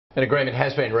An agreement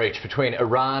has been reached between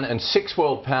Iran and 6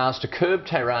 world powers to curb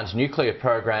Tehran's nuclear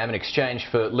program in exchange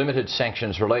for limited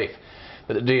sanctions relief.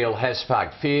 But the deal has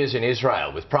sparked fears in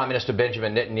Israel, with Prime Minister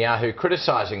Benjamin Netanyahu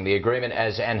criticising the agreement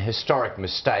as an historic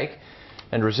mistake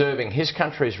and reserving his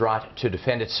country's right to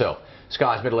defend itself.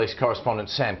 Sky's Middle East correspondent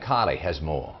Sam Kiley has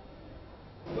more.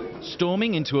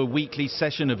 Storming into a weekly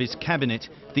session of his cabinet,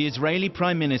 the Israeli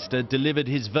Prime Minister delivered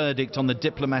his verdict on the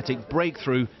diplomatic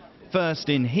breakthrough, first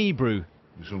in Hebrew.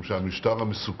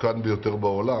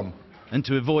 And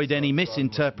to avoid any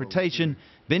misinterpretation,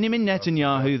 Benjamin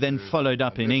Netanyahu then followed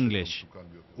up in English.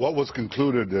 What was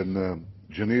concluded in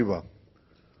Geneva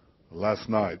last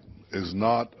night is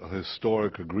not a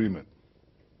historic agreement.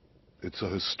 It's a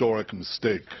historic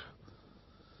mistake.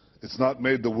 It's not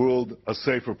made the world a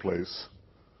safer place.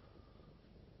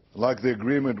 Like the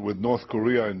agreement with North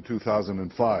Korea in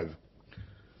 2005,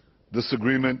 this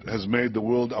agreement has made the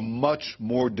world a much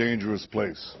more dangerous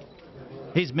place.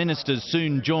 His ministers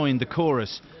soon joined the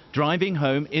chorus, driving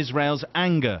home Israel's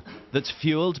anger that's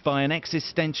fueled by an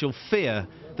existential fear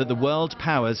that the world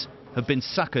powers have been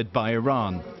suckered by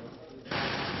Iran.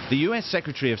 The US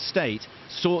Secretary of State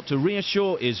sought to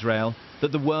reassure Israel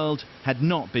that the world had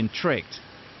not been tricked.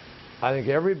 I think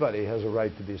everybody has a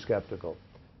right to be skeptical,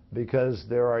 because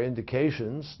there are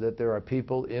indications that there are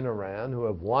people in Iran who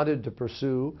have wanted to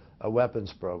pursue a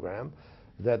weapons program,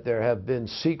 that there have been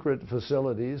secret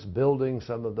facilities building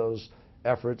some of those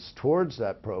efforts towards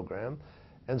that program.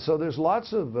 And so there's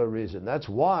lots of reason. That's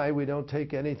why we don't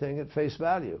take anything at face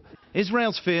value.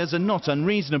 Israel's fears are not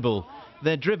unreasonable.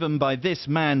 They're driven by this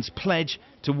man's pledge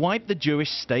to wipe the Jewish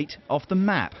state off the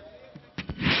map.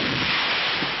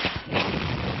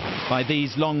 By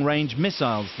these long-range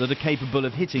missiles that are capable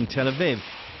of hitting Tel Aviv,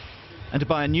 and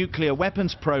by a nuclear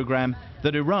weapons program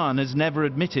that Iran has never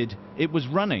admitted it was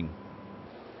running.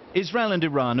 Israel and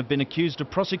Iran have been accused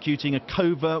of prosecuting a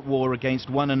covert war against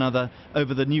one another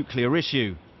over the nuclear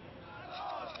issue.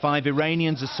 5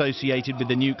 Iranians associated with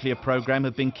the nuclear program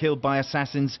have been killed by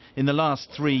assassins in the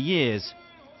last 3 years.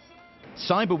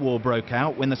 Cyber war broke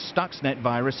out when the Stuxnet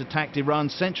virus attacked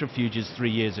Iran's centrifuges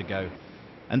 3 years ago.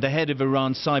 And the head of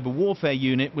Iran's cyber warfare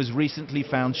unit was recently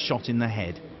found shot in the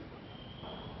head.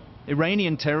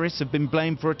 Iranian terrorists have been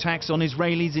blamed for attacks on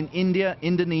Israelis in India,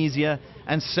 Indonesia,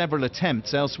 and several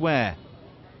attempts elsewhere.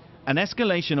 An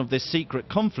escalation of this secret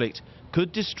conflict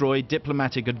could destroy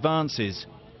diplomatic advances.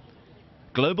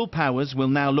 Global powers will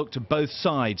now look to both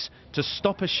sides to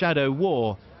stop a shadow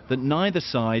war that neither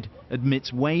side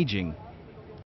admits waging.